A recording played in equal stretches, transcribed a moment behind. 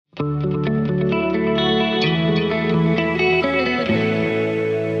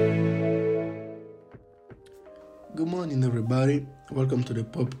everybody. Welcome to the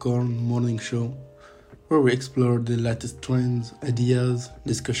Popcorn Morning Show, where we explore the latest trends, ideas,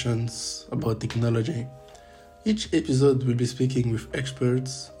 discussions about technology. Each episode will be speaking with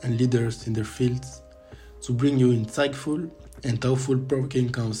experts and leaders in their fields to bring you insightful and thought-provoking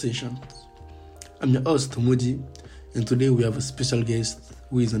conversations. I'm your host, Moody, and today we have a special guest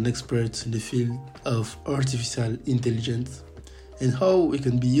who is an expert in the field of artificial intelligence and how it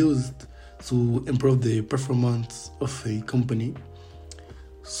can be used to improve the performance of a company.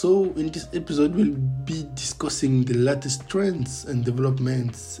 So in this episode, we'll be discussing the latest trends and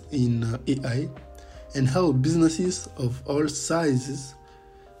developments in AI and how businesses of all sizes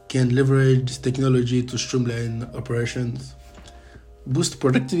can leverage this technology to streamline operations, boost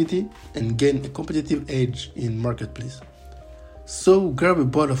productivity, and gain a competitive edge in marketplace. So grab a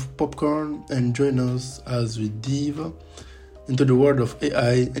bowl of popcorn and join us as we dive into the world of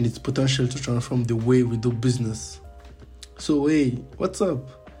AI and its potential to transform the way we do business. So hey, what's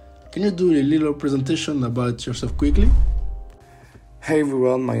up? Can you do a little presentation about yourself quickly? Hey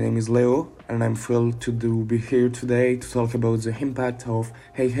everyone, my name is Leo and I'm thrilled to be here today to talk about the impact of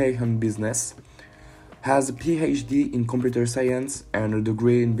AI on business. Has a PhD in computer science and a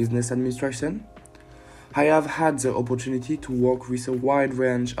degree in business administration. I have had the opportunity to work with a wide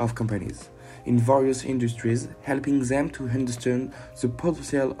range of companies in various industries, helping them to understand the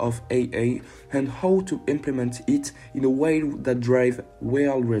potential of AI and how to implement it in a way that drives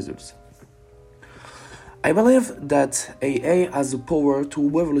real results. I believe that AI has the power to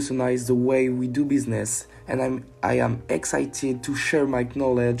revolutionize the way we do business, and I am excited to share my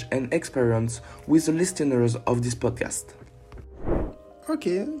knowledge and experience with the listeners of this podcast.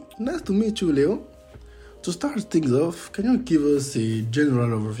 Okay, nice to meet you, Leo. To start things off, can you give us a general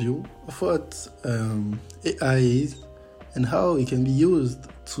overview of what AI is and how it can be used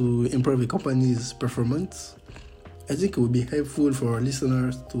to improve a company's performance? I think it would be helpful for our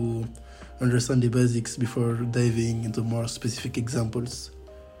listeners to understand the basics before diving into more specific examples.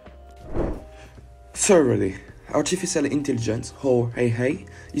 Certainly, artificial intelligence, or AI,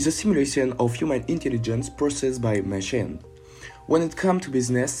 is a simulation of human intelligence processed by machine. When it comes to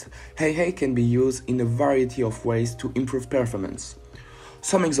business, AI can be used in a variety of ways to improve performance.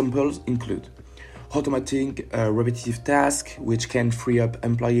 Some examples include automating repetitive tasks, which can free up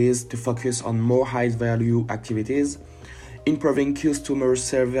employees to focus on more high-value activities, improving customer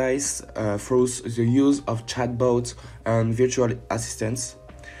service through the use of chatbots and virtual assistants.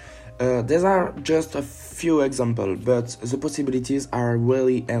 These are just a few examples, but the possibilities are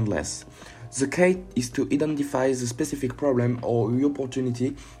really endless. The key is to identify the specific problem or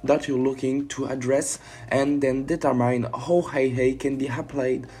opportunity that you're looking to address and then determine how AI can be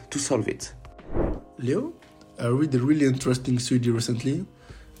applied to solve it. Leo, I read a really interesting study recently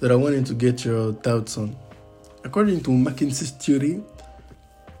that I wanted to get your thoughts on. According to McKinsey's theory,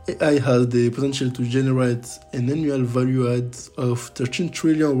 AI has the potential to generate an annual value add of 13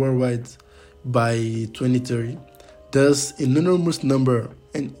 trillion worldwide by 2030. That's an enormous number,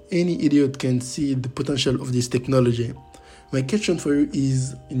 and any idiot can see the potential of this technology. My question for you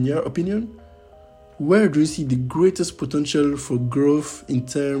is, in your opinion, where do you see the greatest potential for growth in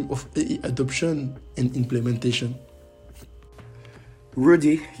terms of AI adoption and implementation?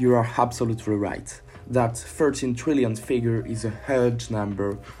 Rudy, you are absolutely right. That 13 trillion figure is a huge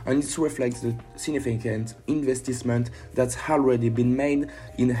number, and it reflects the significant investment that's already been made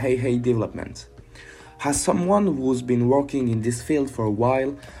in AI development. As someone who's been working in this field for a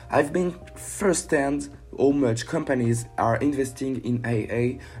while, I've been firsthand how much companies are investing in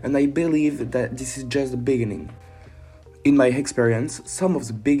AI, and I believe that this is just the beginning. In my experience, some of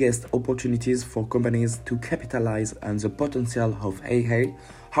the biggest opportunities for companies to capitalize on the potential of AI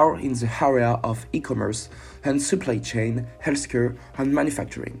are in the area of e-commerce and supply chain, healthcare, and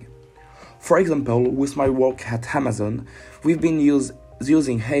manufacturing. For example, with my work at Amazon, we've been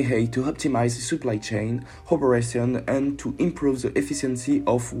using AI to optimize the supply chain operation and to improve the efficiency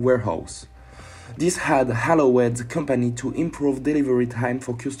of warehouse. This had allowed the company to improve delivery time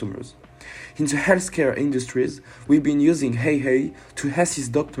for customers. In the healthcare industries, we've been using AI to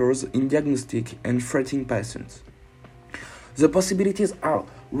assist doctors in diagnostic and treating patients. The possibilities are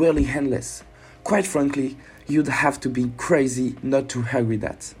really endless. Quite frankly, you'd have to be crazy not to agree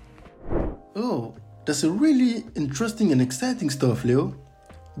that. Oh, that's a really interesting and exciting stuff, Leo.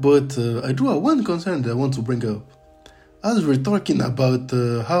 But I do have one concern that I want to bring up. As we're talking about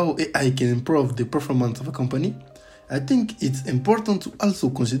how AI can improve the performance of a company, I think it's important to also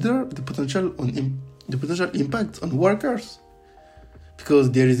consider the potential impact on workers.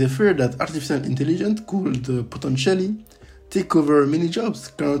 Because there is a fear that artificial intelligence could potentially take over many jobs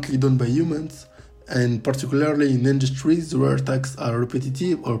currently done by humans and particularly in industries where tasks are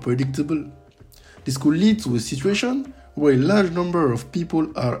repetitive or predictable. This could lead to a situation where a large number of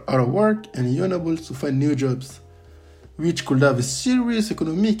people are out of work and unable to find new jobs, which could have serious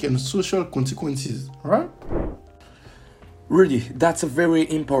economic and social consequences, right? Really, that's a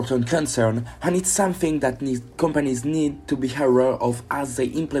very important concern, and it's something that companies need to be aware of as they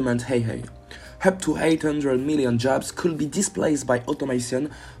implement AI. Up to 800 million jobs could be displaced by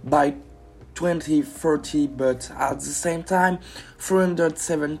automation by 2030, but at the same time,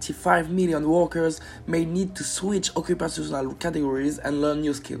 375 million workers may need to switch occupational categories and learn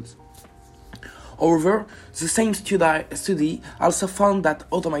new skills. However, the same study also found that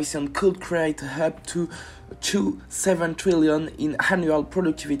automation could create up to 7 trillion in annual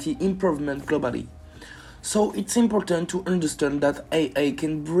productivity improvement globally. So it's important to understand that AI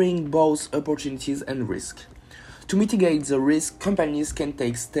can bring both opportunities and risk. To mitigate the risk, companies can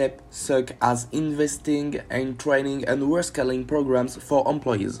take steps such as investing in training and reskilling programs for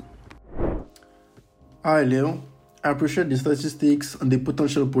employees. Hi Leo, I appreciate the statistics and the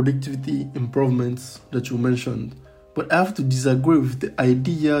potential productivity improvements that you mentioned, but I have to disagree with the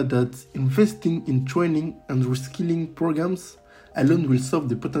idea that investing in training and reskilling programs alone will solve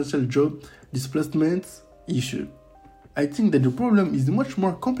the potential job displacement issue. I think that the problem is much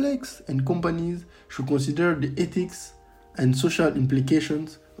more complex and companies should consider the ethics and social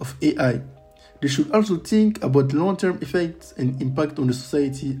implications of AI. They should also think about long-term effects and impact on the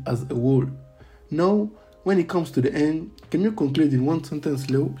society as a whole. Now, when it comes to the end, can you conclude in one sentence,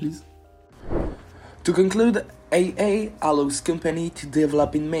 Leo, please? To conclude, AI allows companies to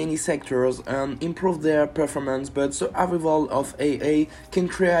develop in many sectors and improve their performance, but the arrival of AI can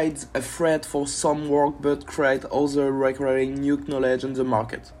create a threat for some work but create other requiring new knowledge in the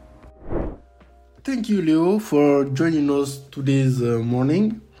market. Thank you, Leo, for joining us today's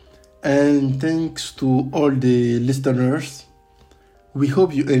morning, and thanks to all the listeners. We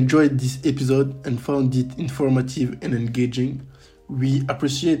hope you enjoyed this episode and found it informative and engaging. We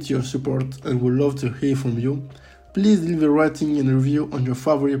appreciate your support and would love to hear from you. Please leave a rating and review on your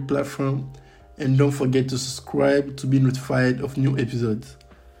favorite platform, and don't forget to subscribe to be notified of new episodes.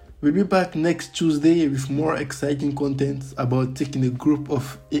 We'll be back next Tuesday with more exciting content about taking a group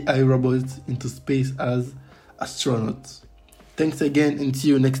of AI robots into space as astronauts. Thanks again and see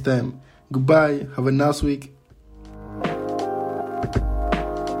you next time. Goodbye, have a nice week.